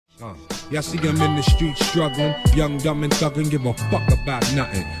Y'all see him in the streets struggling, young, dumb, and thuggin', give a fuck about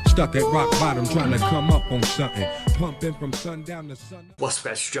nothing. Stuck at rock bottom, trying to come up on something. Pumping from sundown to sun. What's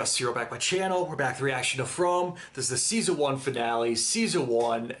up, guys? Just here back my channel. We're back to reaction to From. This is the season 1 finale, season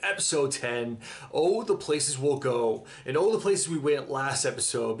 1, episode 10. Oh, the places we'll go, and oh, the places we went last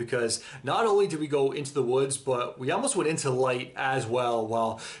episode. Because not only did we go into the woods, but we almost went into light as well.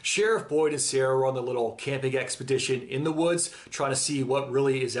 While Sheriff Boyd and Sarah were on the little camping expedition in the woods, trying to see what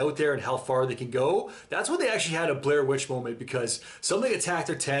really is out there and how far they can go. That's when they actually had a Blair Witch moment, because something attacked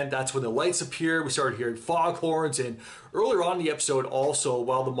their tent. That's when the lights appeared. We started hearing foghorns, and earlier on in the episode also,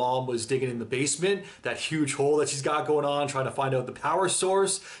 while the mom was digging in the basement, that huge hole that she's got going on, trying to find out the power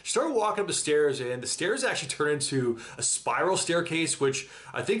source, she started walking up the stairs, and the stairs actually turn into a spiral staircase, which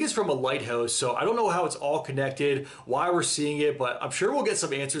I think is from a lighthouse. So I don't know how it's all connected, why we're seeing it, but I'm sure we'll get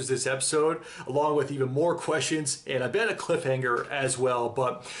some answers this episode, along with even more questions, and I bet a cliffhanger as well.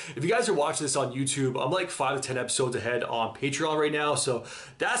 But if you guys are watching this on YouTube, I'm like 5 to 10 episodes ahead on Patreon right now, so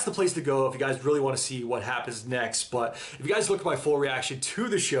that's the place to go if you guys really want to see what happens next. But if you guys look at my full reaction to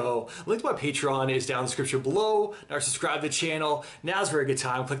the show, link to my Patreon is down in the description below. Now subscribe to the channel. Now's a very good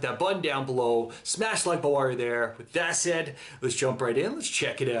time. Click that button down below. Smash the like button while you're there. With that said, let's jump right in. Let's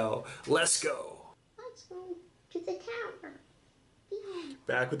check it out. Let's go. Let's go to the tower. Yeah.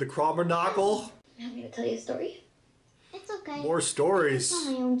 Back with the Cromer Knuckle. I'm gonna tell you a story. It's okay. More stories. I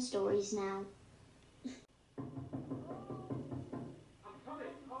tell my own stories now.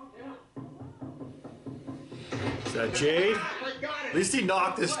 Is that Jade? At least he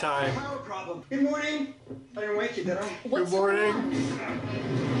knocked this time. Power problem. Good morning. I didn't wake you, did I? Good morning.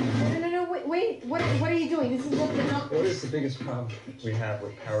 No, wait, what are you doing? This is what the doctor... What is the biggest problem we have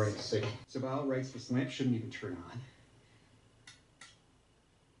with powering signal? So Val writes this lamp shouldn't even turn on.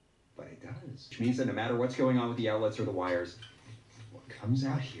 But it does. Which means that no matter what's going on with the outlets or the wires, what comes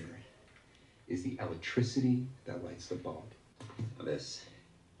out here is the electricity that lights the bulb. Now this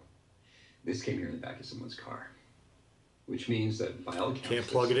came here in the back of someone's car. Which means that by all accounts, can't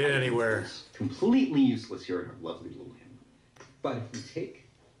plug it in anywhere. Completely useless here in our lovely little hamlet. But if we take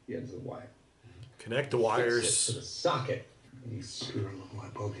the ends of the wire, Connect the fix wires. it to the socket, and you screw a little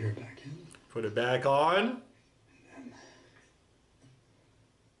light bulb here back in, Put it back on.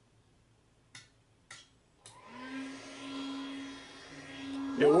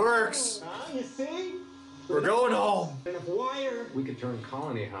 and It works. you see? We're going home. Enough wire. We could turn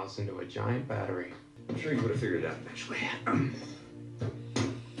Colony House into a giant battery. I'm sure you would have figured it out eventually.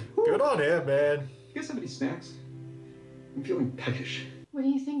 Good on him, man. You guys have any snacks? I'm feeling peckish. What do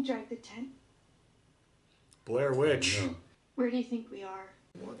you think, Drag the Tent? Blair Witch. No. Where do you think we are?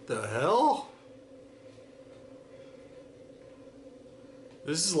 What the hell?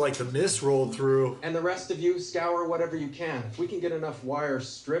 This is like the mist rolled through. And the rest of you, scour whatever you can. If we can get enough wires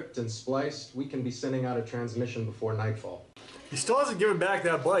stripped and spliced, we can be sending out a transmission before nightfall. He still hasn't given back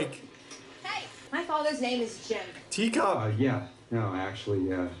that bike. Hey, my father's name is Jim. Teacup. Yeah. No,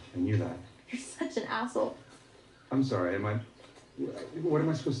 actually, I knew that. You're such an asshole. I'm sorry. What am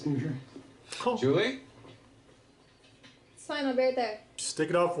I supposed to do here? Oh, Julie? It's fine, I'll be right there. stick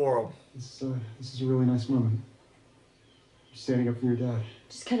it up for him. This is a really nice moment. You're standing up for your dad.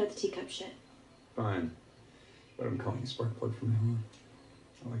 Just cut out the teacup shit. Fine. But I'm calling you Sparkplug from now on.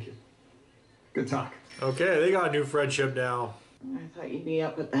 I like it. Good talk. Okay, they got a new friendship now. I thought you'd be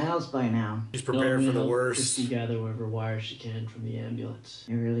up at the house by now. He's prepared for the worst. Christy gather whatever wires she can from the ambulance.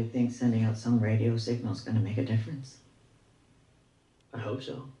 You really think sending out some radio signal's gonna make a difference? I hope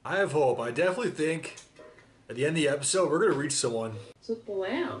so. I have hope. I definitely think at the end of the episode, we're going to reach someone. What's with the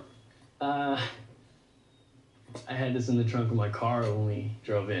lamp? I had this in the trunk of my car when we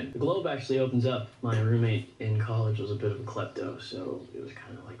drove in. The globe actually opens up. My roommate in college was a bit of a klepto, so it was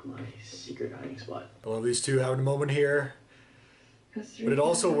kind of like my secret hiding spot. I love these two having a moment here. But it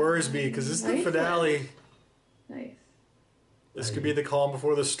also worries me because this is the finale. Nice. This could be the calm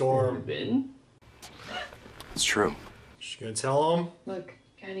before the storm. Been? It's true. She's going to tell him. Look,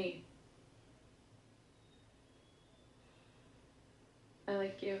 Kenny. I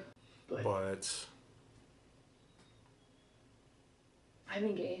like you. But I'm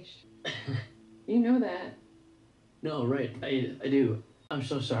engaged. You know that. No, right. I do. I'm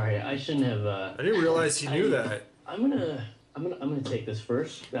so sorry. I shouldn't have. I didn't realize he knew that. I'm gonna take this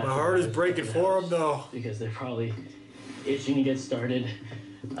first. My heart is breaking for him, though. Because they're probably itching to get started.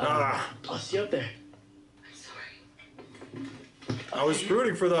 I'll see you up there. I'm sorry. I was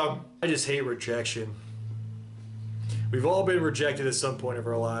rooting for them. I just hate rejection. We've all been rejected at some point of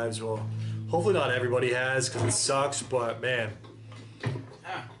our lives. Well, hopefully not everybody has, because it sucks, but man,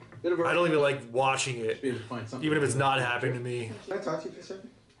 I don't even like watching it, even if it's not happening to me. Can I talk to you for a second?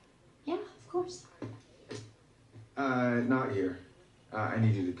 course. Not here. I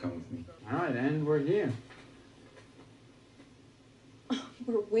need you to come with me. All right, and we're here.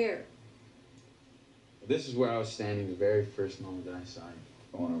 We're where? This is where I was standing the very first moment that I saw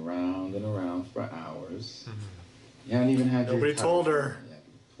you. Going around and around for hours. You haven't even had Nobody your told her. Yeah,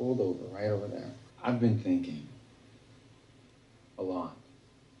 pulled over, right over there. I've been thinking a lot.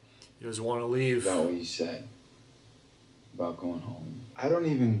 You just want to leave. About what you said. About going home. I don't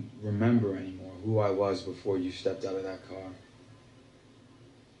even remember anymore who I was before you stepped out of that car.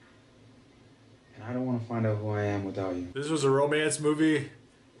 And I don't want to find out who I am without you. This was a romance movie.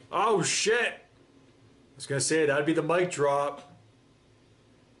 Oh shit! I was gonna say that'd be the mic drop.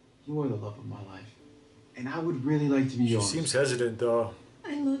 You are the love of my life. And I would really like to be She yours. seems hesitant though.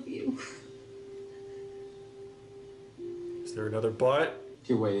 I love you. Is there another butt?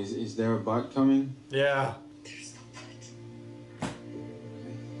 Okay, wait, is there a butt coming? Yeah. There's no butt.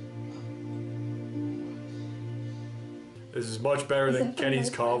 This is much better than Except for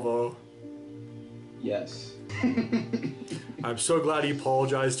Kenny's my convo. Yes. I'm so glad he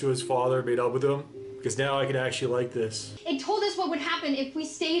apologized to his father, made up with him, because now I can actually like this. It told us what would happen if we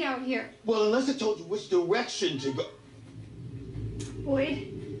stayed out here. Well, unless it told you which direction to go.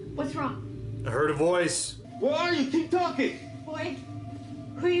 Boyd, what's wrong? I heard a voice. Where are you? Keep talking. Boyd,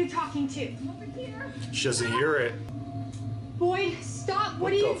 who are you talking to? Over here. She doesn't hear it. Boyd, stop.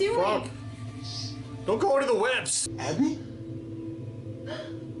 What are you doing? Fuck? Don't go into the whips. Abby?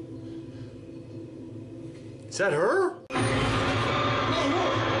 Is that her?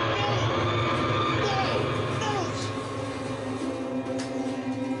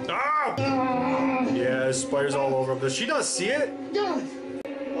 Ah! Yeah, spiders all over him. Does she not see it?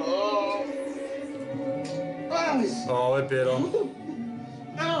 Alice! Oh, it bit him.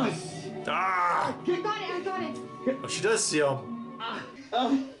 Alice! Ah! I got it. Oh, she does see him.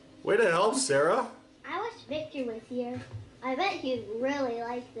 Way to help, Sarah. I wish Victor was here. I bet he'd really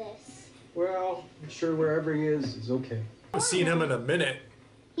like this. Well, I'm sure wherever he is okay. I haven't seen him in a minute.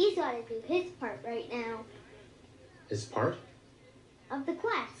 He's got to do his part right now His part? of the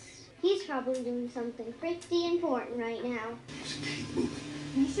quest. He's probably doing something pretty important right now.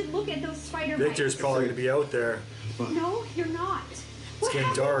 You should look at those spider Victor's bites. probably going to be out there. No, you're not. What getting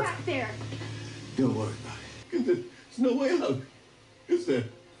happened dark. back there? Don't worry about it. There's no way out. Is there?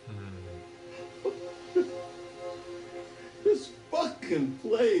 This fucking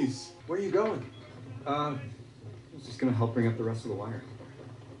place. Where are you going? I was just gonna help bring up the rest of the wire.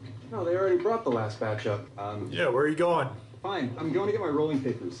 No, they already brought the last batch up. Yeah, where are you going? Fine, I'm going to get my rolling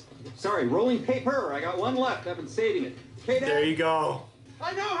papers. Sorry, rolling paper! I got one left, I've been saving it. Okay, Dad? There you go.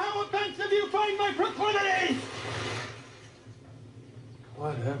 I know how offensive you find my proclivity!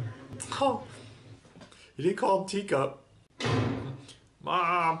 Whatever. Oh. You didn't call him Teacup.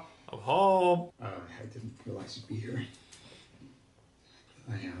 Mom, I'm home. I didn't realize you'd be here.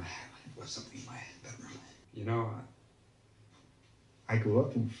 I left something in my bedroom. You know, I grew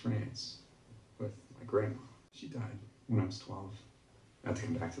up in France with my grandma. She died when I was 12. I had to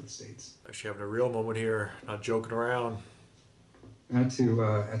come back to the States. Actually having a real moment here, not joking around. I had to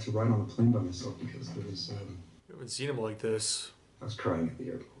ride on the plane by myself because there was, We haven't seen him like this. I was crying at the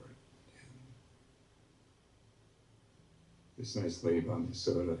airport. This nice lady bought me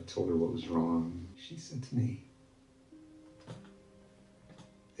soda. I told her what was wrong. She said to me,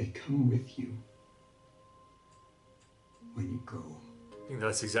 they come with you when you go. I think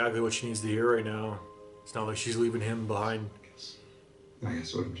that's exactly what she needs to hear right now. It's not like she's leaving him behind. I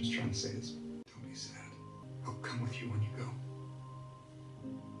guess what I'm just trying to say is, don't be sad. I'll come with you when you go.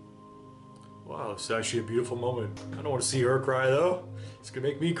 Wow, it's actually a beautiful moment. I don't want to see her cry though. It's gonna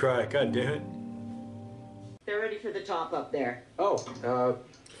make me cry. God damn it. They're ready for the top up there. Oh,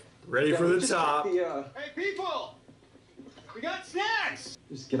 Ready for the top. Hey, people! We got snacks!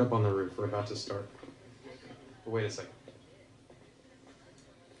 just get up on the roof. We're about to start. But wait a second.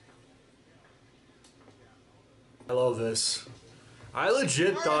 I love this. I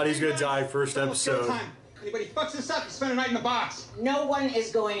legit thought he's gonna die first episode. Anybody fucks this up, you spend a night in the box. No one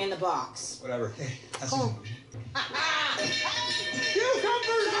is going in the box. Whatever. Hey, that's Oh.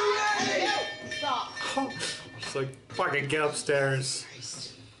 Cucumbers are ready! Stop. It's like, fucking get upstairs.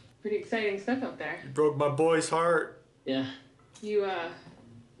 Pretty exciting stuff out there. You broke my boy's heart. Yeah. You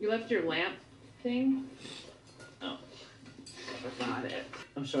left your lamp thing? Oh. That's not it.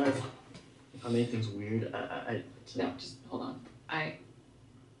 I'm sorry if I made things weird. No, just hold on. I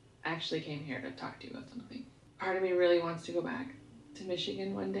actually came here to talk to you about something. Part of me really wants to go back to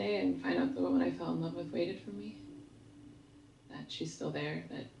Michigan one day and find out the woman I fell in love with waited for me. That she's still there,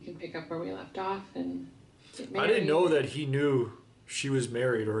 that we can pick up where we left off and get I married. didn't know that he knew she was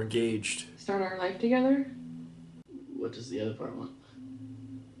married or engaged. start our life together. What does the other part want?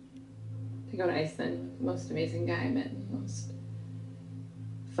 To go to Iceland. The most amazing guy I met in the most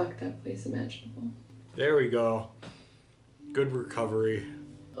fucked up place imaginable. There we go. Good recovery.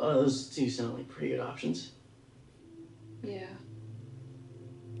 Oh, those two sound like pretty good options. Yeah.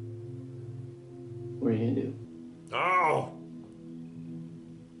 What are you gonna do? Oh!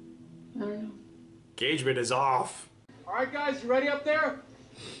 I don't know. Engagement is off. All right, guys, you ready up there?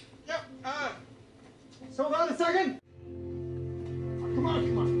 Yep. So hold on a second. Come on,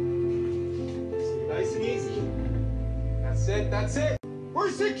 come on. Nice and easy. That's it, that's it. We're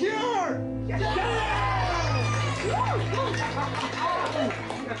secure!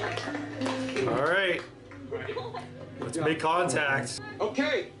 All right. Let's make contact.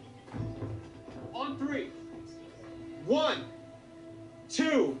 Okay. On 3. 1,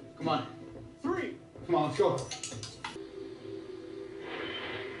 2. Come on. 3. Come on, let's go.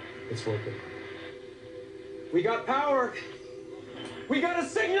 It's working. We got power. We got a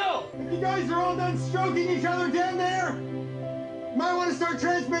signal. If you guys are all done stroking each other down there, you might want to start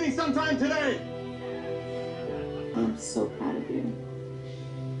transmitting sometime today. I'm so proud of you.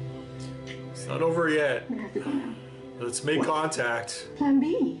 It's not over yet. We have to go now. Let's make contact. Plan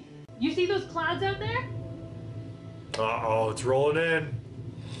B. You see those clouds out there? Uh-oh, it's rolling in.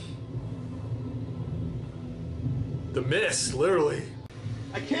 The mist, literally.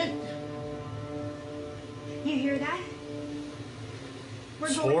 I can't. You hear that? We're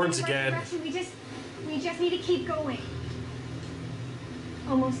It's going horns in the right again. direction. We just need to keep going.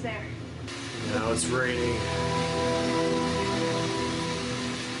 Almost there. Now it's raining.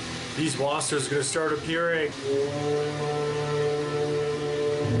 These monsters are gonna start appearing.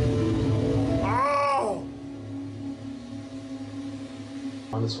 Oh!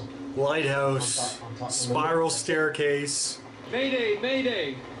 On this one. Lighthouse. Spiral staircase. Mayday,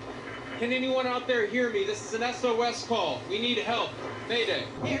 mayday. Can anyone out there hear me? This is an SOS call. We need help. Mayday.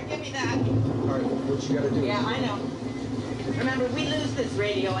 Here, give me that. All right, what you gotta do? Yeah, I know. Remember, we lose this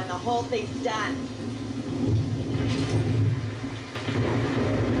radio and the whole thing's done.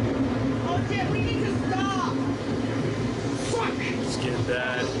 Oh, Jim, we need to stop. Fuck! It's getting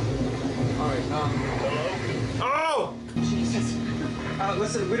bad. All right, hello? Oh! Jesus.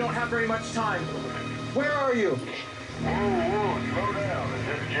 Listen, we don't have very much time. Where are you? Whoa, slow down. Is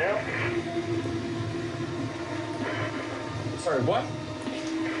this Jim? Sorry, what?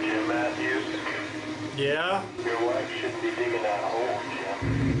 Jim Matthews? Yeah? Your wife shouldn't be digging that hole, Jim.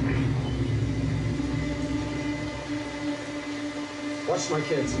 Watch my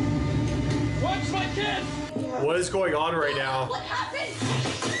kids. Watch my kids! What is going on right now? What happened?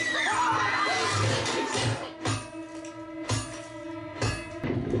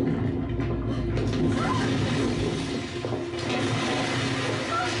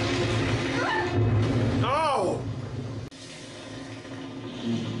 No!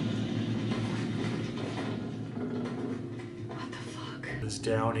 What the fuck? It's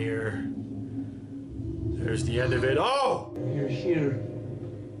down here. There's the end of it. Oh! You're here.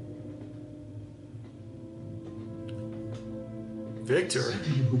 Victor.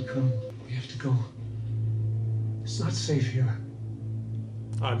 You would come. We have to go. It's not safe here.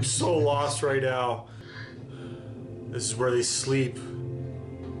 I'm so lost right now. This is where they sleep. They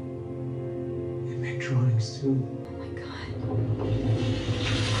make drawings too. Oh my god.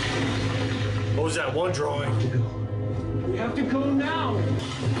 What was that one drawing? We have to go now.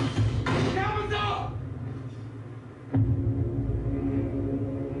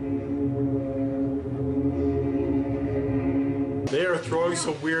 They are throwing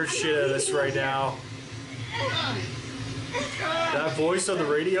some weird shit at us right now. That voice on the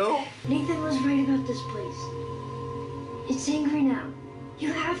radio? Nathan was right about this place. It's angry now.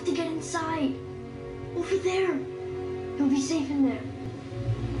 You have to get inside. Over there. You'll be safe in there.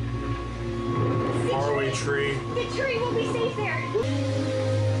 Faraway tree. The tree will be safe there.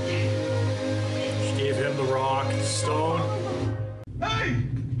 She gave him the rock, stone. Hey!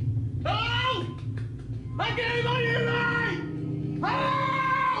 Hello! I can't anybody hear me!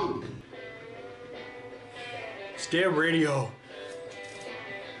 Hello! This damn radio.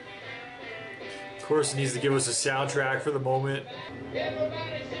 Of course, it needs to give us a soundtrack for the moment.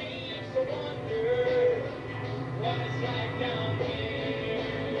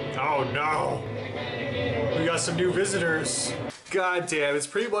 Oh no! We got some new visitors. God damn, it's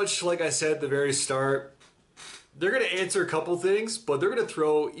pretty much like I said at the very start. They're gonna answer a couple things, but they're gonna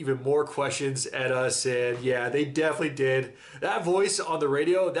throw even more questions at us, and yeah, they definitely did. That voice on the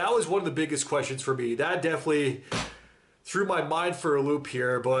radio, that was one of the biggest questions for me. That definitely threw my mind for a loop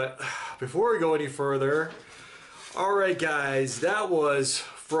here, but before we go any further, alright guys, that was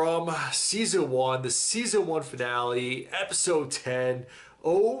from season 1, the season 1 finale, episode 10,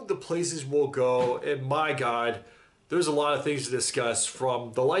 Oh, the Places We'll Go. And my God, there's a lot of things to discuss,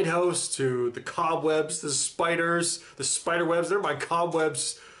 from the lighthouse to the cobwebs, the spiders, the spider webs. They're my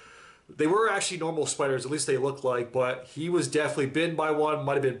cobwebs. They were actually normal spiders, at least they look like, but he was definitely bitten by one,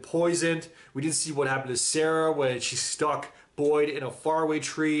 might have been poisoned. We didn't see what happened to Sarah when she stuck Boyd in a faraway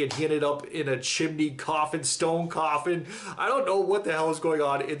tree and he ended up in a chimney coffin, stone coffin. I don't know what the hell is going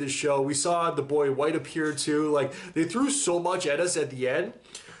on in this show. We saw the boy White appear too. Like, they threw so much at us at the end.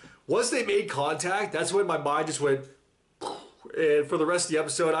 Once they made contact, that's when my mind just went. And for the rest of the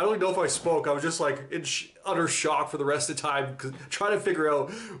episode, I don't even know if I spoke. I was just like in utter shock for the rest of the time, trying to figure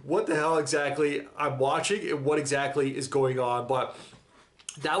out what the hell exactly I'm watching and what exactly is going on. But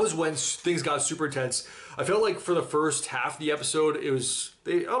that was when things got super intense. I felt like for the first half of the episode, it was,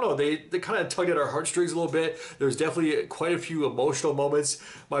 they kind of tugged at our heartstrings a little bit. There was definitely quite a few emotional moments.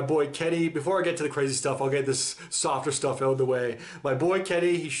 My boy Kenny, before I get to the crazy stuff, I'll get this softer stuff out of the way. My boy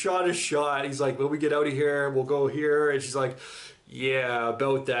Kenny, he shot his shot. He's like, when we get out of here, we'll go here. And she's like, yeah,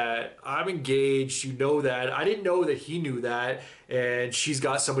 about that. I'm engaged. You know that. I didn't know that he knew that. And she's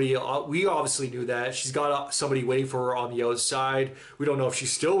got somebody, we obviously knew that. She's got somebody waiting for her on the outside. We don't know if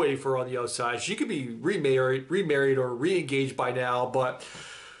she's still waiting for her on the outside. She could be remarried or re-engaged by now, but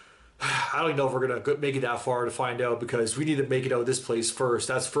I don't even know if we're going to make it that far to find out, because we need to make it out of this place first.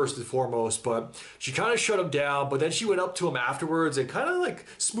 That's first and foremost. But she kind of shut him down, but then she went up to him afterwards and kind of like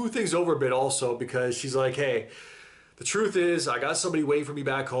smoothed things over a bit also, because she's like, hey, the truth is, I got somebody waiting for me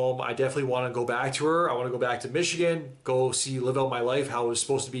back home. I definitely want to go back to her. I want to go back to Michigan, live out my life how it was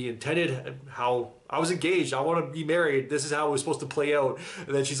supposed to be intended, how I was engaged. I want to be married. This is how it was supposed to play out.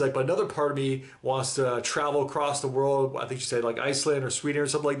 And then she's like, but another part of me wants to travel across the world. I think she said like Iceland or Sweden or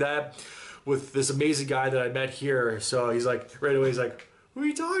something like that, with this amazing guy that I met here. So he's like, right away, he's like, what are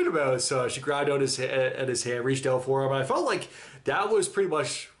you talking about? So she grabbed out his hand, reached out for him. And I felt like that was pretty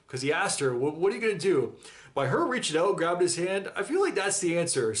much, because he asked her, what are you going to do? By her reaching out, grabbed his hand, I feel like that's the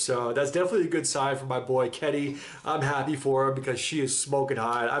answer. So that's definitely a good sign for my boy Kenny. I'm happy for him because she is smoking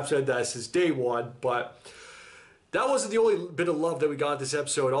hot. I've said that since day one, but that wasn't the only bit of love that we got this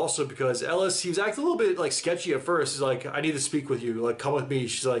episode. Also because Ellis, he was acting a little bit like sketchy at first. He's like, I need to speak with you. Like, come with me.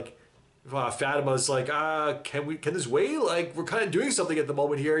 She's like, Fatima's like, can this wait? Like, we're kind of doing something at the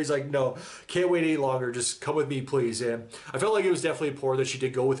moment here. He's like, no, can't wait any longer. Just come with me, please. And I felt like it was definitely important that she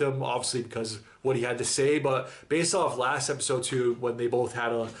did go with him, obviously because of what he had to say. But based off last episode too, when they both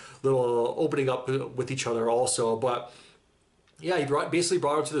had a little opening up with each other also. But yeah, he basically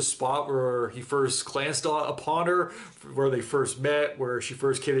brought her to the spot where he first glanced upon her, where they first met, where she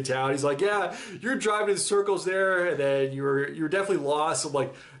first came to town. He's like, yeah, you're driving in circles there, and then you're definitely lost. I'm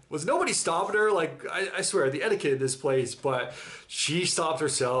like, was nobody stopping her? Like, I swear, the etiquette in this place. But she stopped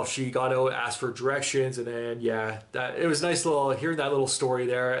herself. She got out, asked for directions, and then, yeah, it was nice hearing that little story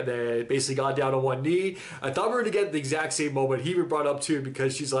there. And then basically got down on one knee. I thought we were going to get the exact same moment he even brought up too,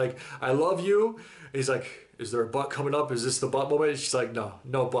 because she's like, I love you. And he's like, is there a butt coming up? Is this the butt moment? And she's like,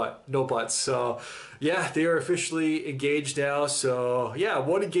 no butt. So, yeah, they are officially engaged now. So, yeah,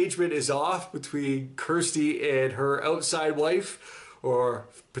 one engagement is off between Kirsty and her outside wife, or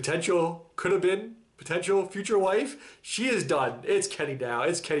potential future wife. She is done. It's Kenny now.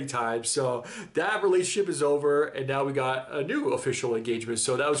 It's Kenny time. So that relationship is over, and now we got a new official engagement.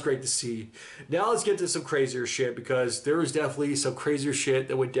 So that was great to see. Now let's get to some crazier shit, because there was definitely some crazier shit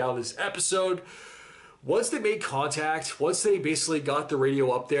that went down this episode. Once they made contact, once they basically got the radio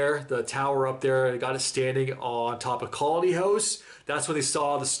up there, the tower up there, they got it standing on top of Colony House, that's when they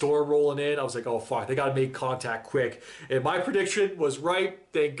saw the storm rolling in. I was like, oh fuck, they gotta make contact quick. And my prediction was right,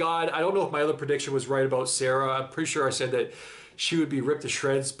 thank God. I don't know if my other prediction was right about Sarah. I'm pretty sure I said that she would be ripped to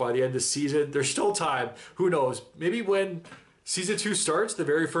shreds by the end of the season. There's still time. Who knows? Maybe when season 2 starts, the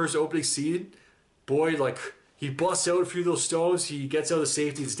very first opening scene, boy, like, he busts out a few of those stones. He gets out of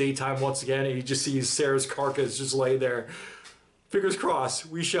safety. It's daytime once again, and he just sees Sarah's carcass just lay there. Fingers crossed.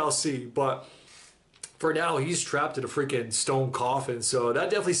 We shall see. But for now, he's trapped in a freaking stone coffin. So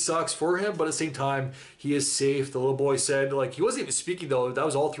that definitely sucks for him. But at the same time, he is safe. The little boy said, like, he wasn't even speaking, though. That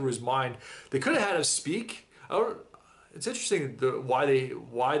was all through his mind. They could have had him speak. It's interesting why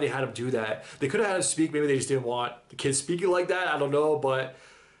they had him do that. They could have had him speak. Maybe they just didn't want the kids speaking like that. I don't know. But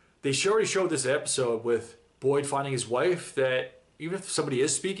they already showed this episode with Boyd finding his wife, that even if somebody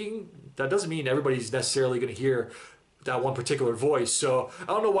is speaking, that doesn't mean everybody's necessarily going to hear that one particular voice. So I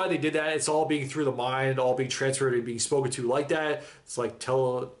don't know why they did that. It's all being through the mind, all being transferred and being spoken to like that. It's like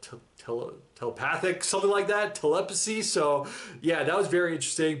telepathic, something like that, telepathy. So yeah, that was very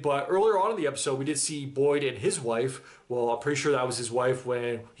interesting. But earlier on in the episode, we did see Boyd and his wife. Well, I'm pretty sure that was his wife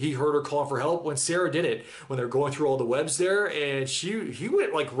when he heard her calling for help when Sarah did it, when they're going through all the webs there, and he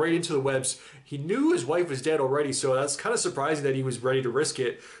went like right into the webs. He knew his wife was dead already, so that's kind of surprising that he was ready to risk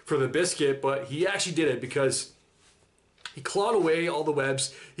it for the biscuit, but he actually did it because he clawed away all the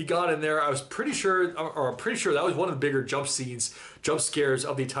webs. He got in there. I'm pretty sure that was one of the bigger jump scares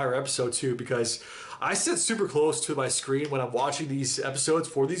of the entire episode too, because I sit super close to my screen when I'm watching these episodes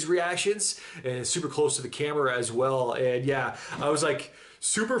for these reactions, and super close to the camera as well. And yeah, I was like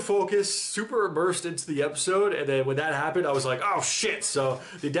super focused, super immersed into the episode, and then when that happened, I was like, oh shit. So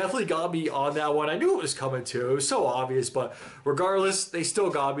they definitely got me on that one. I knew it was coming too. It was so obvious, but regardless, they still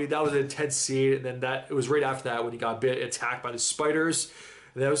got me. That was an intense scene, and then it was right after that when he got attacked by the spiders.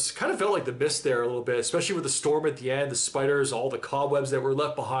 And that was kind of felt like the mist there a little bit, especially with the storm at the end, the spiders, all the cobwebs that were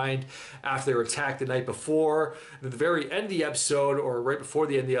left behind after they were attacked the night before. And at the very end of the episode, or right before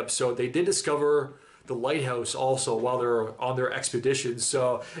the end of the episode, they did discover the lighthouse also while they're on their expedition.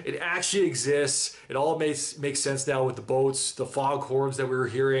 So it actually exists. It all makes sense now with the boats, the foghorns that we were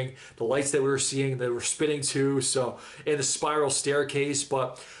hearing, the lights that we were seeing that were spinning too. So, and the spiral staircase.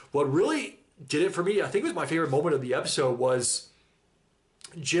 But what really did it for me, I think it was my favorite moment of the episode, was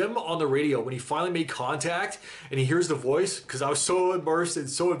Jim on the radio when he finally made contact and he hears the voice, because I was so immersed and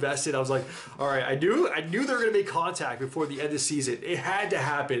so invested. I was like, all right, I knew they were going to make contact before the end of the season. It had to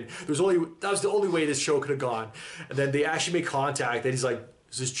happen. That was the only way this show could have gone. And then they actually made contact, and he's like,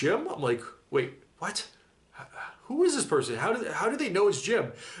 is this Jim? I'm like, wait, what? Who is this person? How do they know it's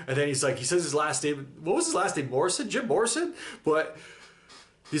Jim? And then he's like, he says his last name. What was his last name? Morrison? Jim Morrison? But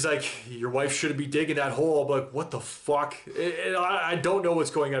he's like, your wife shouldn't be digging that hole. I'm like, what the fuck? And I don't know what's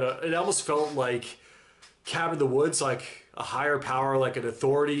going on. It almost felt like Cabin in the Woods, like a higher power, like an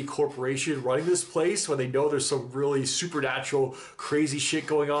authority corporation running this place when they know there's some really supernatural, crazy shit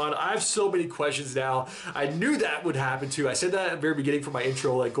going on. I have so many questions now. I knew that would happen too. I said that at the very beginning for my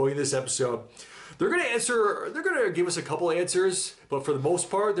intro, like going into this episode. They're going to give us a couple answers, but for the most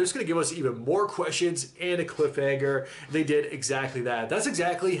part, they're just going to give us even more questions and a cliffhanger. They did exactly that. That's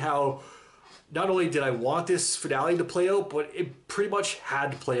exactly how not only did I want this finale to play out, but it pretty much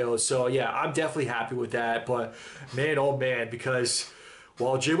had to play out. So yeah, I'm definitely happy with that. But man, oh man, because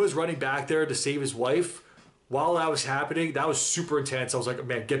while Jim was running back there to save his wife, while that was happening, that was super intense. I was like,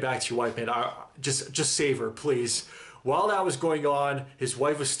 man, get back to your wife, man. Just save her, please. While that was going on, his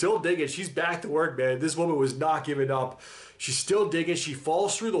wife was still digging. She's back to work, man. This woman was not giving up. She's still digging. She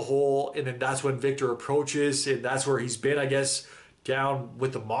falls through the hole, and then that's when Victor approaches, and that's where he's been, I guess, down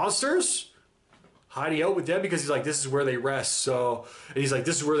with the monsters, hiding out with them, because he's like, this is where they rest. So, and he's like,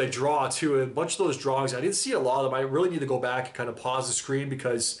 this is where they draw too. And a bunch of those drawings, I didn't see a lot of them. I really need to go back and kind of pause the screen,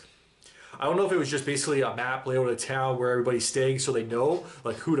 because I don't know if it was just basically a map layout of town where everybody's staying so they know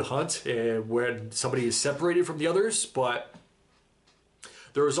like who to hunt and when somebody is separated from the others. But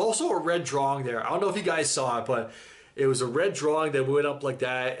there was also a red drawing there. I don't know if you guys saw it, but it was a red drawing that went up like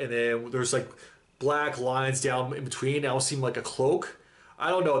that, and then there's like black lines down in between. That almost seemed like a cloak. I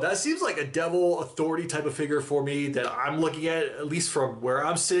don't know. That seems like a devil authority type of figure for me that I'm looking at least from where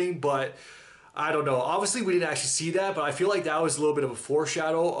I'm sitting, but I don't know. Obviously, we didn't actually see that, but I feel like that was a little bit of a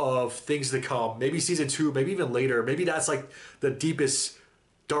foreshadow of things to come. Maybe season 2, maybe even later. Maybe that's like the deepest,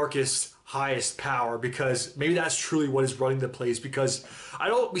 darkest, highest power, because maybe that's truly what is running the place. Because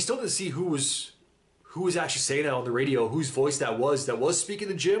we still didn't see who was actually saying that on the radio, whose voice that was speaking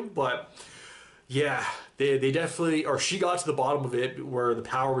to Jim. But yeah, they definitely, or she got to the bottom of it where the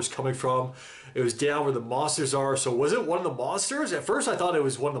power was coming from. It was down where the monsters are. So was it one of the monsters? At first I thought it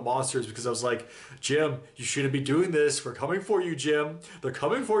was one of the monsters, because I was like, Jim, you shouldn't be doing this. We're coming for you, Jim. They're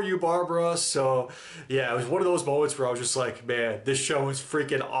coming for you, Barbara. So yeah, it was one of those moments where I was just like, man, this show is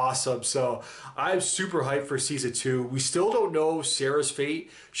freaking awesome. So I'm super hyped for season 2. We still don't know Sarah's fate.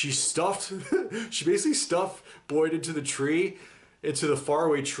 She basically stuffed Boyd into the tree, into the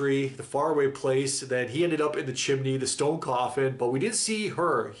faraway tree, the faraway place. And then he ended up in the chimney, the stone coffin, but we didn't see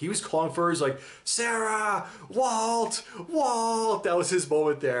her. He was calling for her. He's like, Sarah, Walt. That was his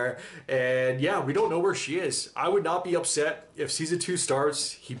moment there. And yeah, we don't know where she is. I would not be upset if season 2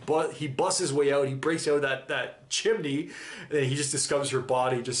 starts. He busts his way out. He breaks out of that chimney, and then he just discovers her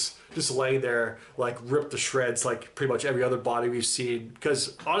body just laying there, like ripped to shreds, like pretty much every other body we've seen.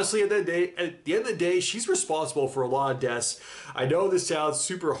 Because honestly, at the end of the day, she's responsible for a lot of deaths. I know this sounds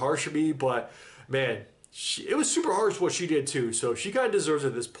super harsh to me, but man, it was super harsh what she did too. So she kind of deserves it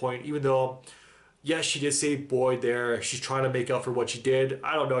at this point, even though yes, she did save Boyd there. She's trying to make up for what she did.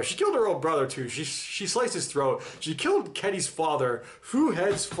 I don't know. She killed her own brother too. She sliced his throat. She killed Kenny's father,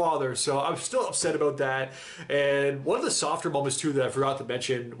 Head's father. So I'm still upset about that. And one of the softer moments too that I forgot to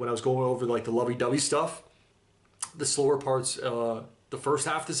mention when I was going over like the lovey-dovey stuff, the slower parts, the first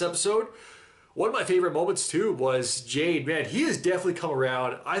half of this episode. One of my favorite moments too was Jade. Man, he has definitely come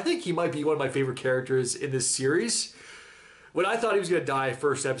around. I think he might be one of my favorite characters in this series. When I thought he was going to die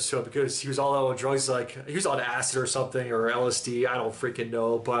first episode because he was all out on drugs, like he was on acid or something or LSD, I don't freaking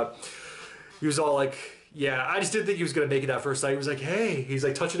know, but he was all like, yeah, I just didn't think he was going to make it that first night. He was like, hey, he's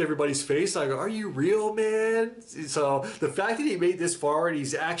like touching everybody's face. I go, are you real, man? So the fact that he made this far and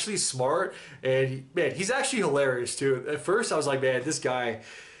he's actually smart and man, he's actually hilarious too. At first I was like, man, this guy,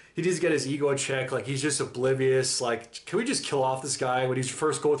 he needs to get his ego in check. Like, he's just oblivious. Like, can we just kill off this guy when he's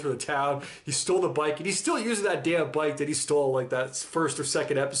first going through the town? He stole the bike, and he's still using that damn bike that he stole, like, that first or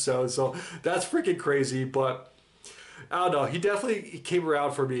second episode. So, that's freaking crazy. But, I don't know. He definitely came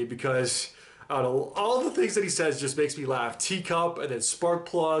around for me because, I don't know, all the things that he says just makes me laugh. Teacup, and then spark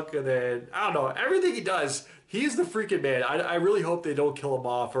plug, and then, I don't know, everything he does. He's the freaking man. I really hope they don't kill him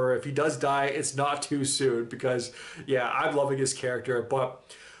off, or if he does die, it's not too soon because, yeah, I'm loving his character. But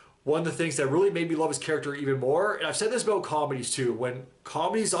one of the things that really made me love his character even more, and I've said this about comedies too, when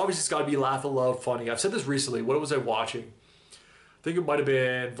comedies, obviously it's got to be laugh out loud funny. I've said this recently. What was I watching? I think it might have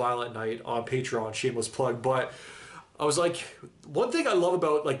been Violent Night on Patreon, shameless plug, but I was like, one thing I love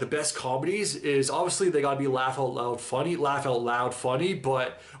about like the best comedies is obviously they got to be laugh out loud funny,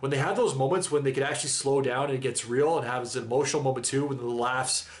 but when they have those moments when they can actually slow down and it gets real and have this emotional moment too, when the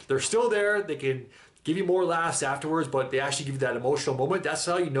laughs, they're still there, they can give you more laughs afterwards, but they actually give you that emotional moment. That's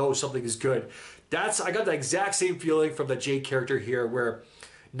how you know something is good. I got the exact same feeling from the Jade character here, where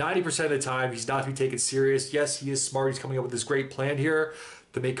 90% of the time he's not to be taken serious. Yes, he is smart. He's coming up with this great plan here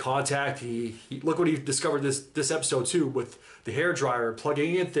to make contact. He look what he discovered this episode too with the hairdryer,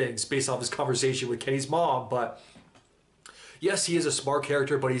 plugging in things based off his conversation with Kenny's mom. But yes, he is a smart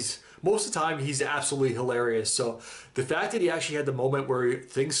character, but most of the time he's absolutely hilarious. So the fact that he actually had the moment where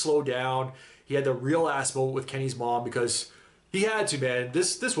things slow down, he had the real ass moment with Kenny's mom because he had to, man.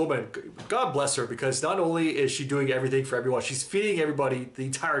 This woman, God bless her, because not only is she doing everything for everyone, she's feeding everybody, the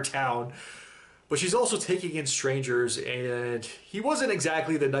entire town, but she's also taking in strangers, and he wasn't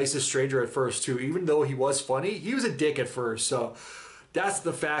exactly the nicest stranger at first too. Even though he was funny, he was a dick at first. So that's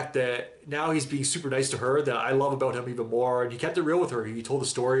the fact that now he's being super nice to her that I love about him even more. And he kept it real with her. He told the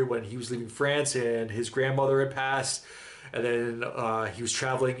story when he was leaving France and his grandmother had passed. And then he was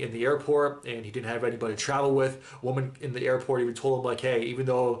traveling in the airport and he didn't have anybody to travel with. A woman in the airport even told him like, hey, even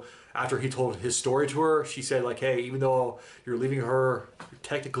though after he told his story to her, she said like, hey, even though you're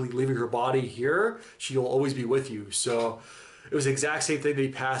technically leaving her body here, she'll always be with you. So it was the exact same thing that he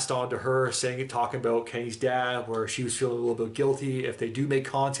passed on to her, talking about Kenny's dad, where she was feeling a little bit guilty. If they do make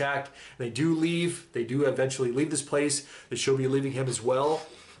contact, and they do eventually leave this place, that she'll be leaving him as well.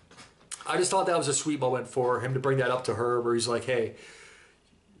 I just thought that was a sweet moment for him to bring that up to her, where he's like, hey,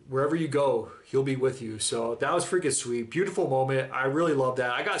 wherever you go, he'll be with you. So that was freaking sweet. Beautiful moment. I really love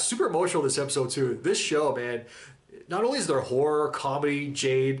that. I got super emotional this episode too. This show, man, not only is there horror, comedy,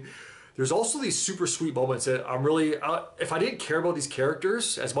 Jade, there's also these super sweet moments that I'm really, if I didn't care about these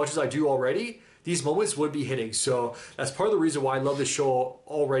characters as much as I do already, these moments would be hitting. So that's part of the reason why I love this show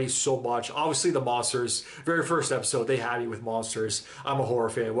already so much. Obviously the monsters, very first episode, they had me with monsters. I'm a horror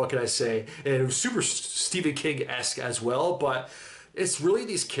fan, what can I say? And it was super Stephen King-esque as well, but it's really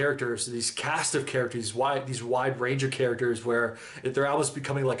these characters, these cast of characters, these wide range of characters where they're almost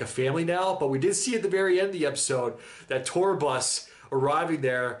becoming like a family now. But we did see at the very end of the episode that tour bus arriving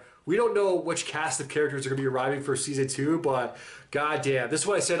there. We don't know which cast of characters are going to be arriving for season 2, but goddamn, this is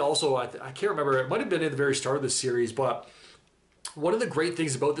what I said also, I can't remember, it might have been in the very start of the series, but one of the great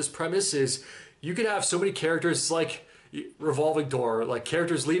things about this premise is you can have so many characters, it's like revolving door, like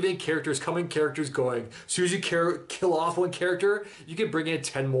characters leaving, characters coming, characters going. As soon as you kill off one character, you can bring in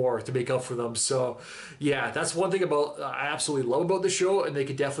 10 more to make up for them. So yeah, that's one thing I absolutely love about the show, and they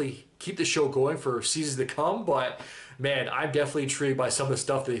could definitely keep the show going for seasons to come. But man, I'm definitely intrigued by some of the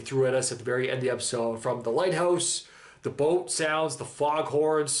stuff that they threw at us at the very end of the episode, from the lighthouse, the boat sounds, the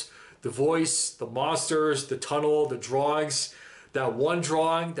foghorns, the voice, the monsters, the tunnel, the drawings, that one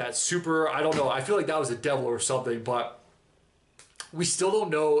drawing, that super, I don't know, I feel like that was a devil or something, but we still don't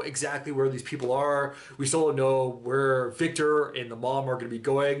know exactly where these people are. We still don't know where Victor and the mom are going to be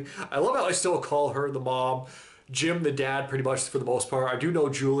going. I love how I still call her the mom, Jim the dad, pretty much for the most part. I do know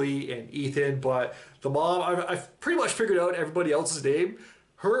Julie and Ethan, but the mom, I've pretty much figured out everybody else's name.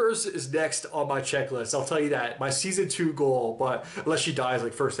 Hers is next on my checklist. I'll tell you that. My season 2 goal, but unless she dies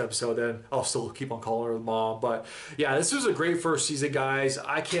like first episode, then I'll still keep on calling her mom. But yeah, this was a great first season, guys.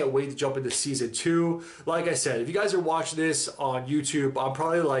 I can't wait to jump into season 2. Like I said, if you guys are watching this on YouTube, I'm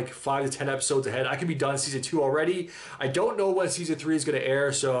probably like 5 to 10 episodes ahead. I could be done season 2 already. I don't know when season 3 is going to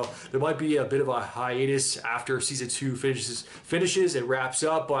air, so there might be a bit of a hiatus after season 2 finishes and wraps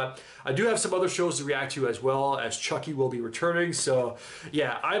up. But I do have some other shows to react to as well, as Chucky will be returning. So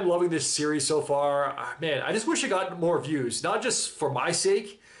yeah, I'm loving this series so far. Man, I just wish I got more views, not just for my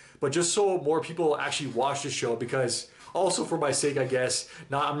sake, but just so more people actually watch the show, because also for my sake, I guess.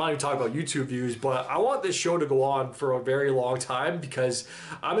 I'm not even talking about YouTube views, but I want this show to go on for a very long time because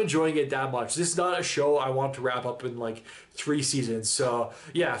I'm enjoying it that much. This is not a show I want to wrap up in like 3 seasons. So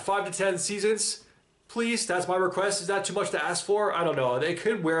yeah, 5 to 10 seasons. Please, that's my request. Is that too much to ask for? I don't know. They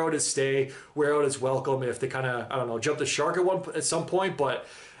could wear out its stay, wear out its welcome if they kind of, I don't know, jump the shark at some point. But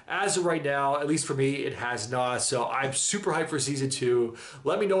as of right now, at least for me, it has not. So I'm super hyped for season 2.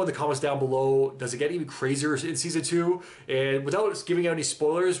 Let me know in the comments down below. Does it get even crazier in season 2? And without giving out any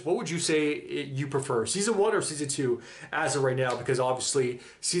spoilers, what would you say you prefer, season 1 or season 2 as of right now? Because obviously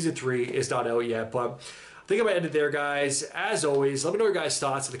season 3 is not out yet. But I think I'm going to end it there, guys. As always, let me know your guys'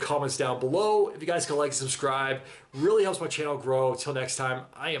 thoughts in the comments down below. If you guys can like and subscribe, really helps my channel grow. Until next time,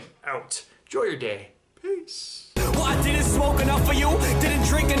 I am out. Enjoy your day. Peace. Well, I didn't smoke enough for you, didn't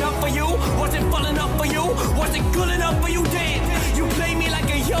drink enough for you, wasn't fun enough for you, wasn't good enough for you, damn. You play me like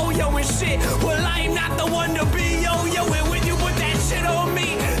a yo-yo and shit. Well,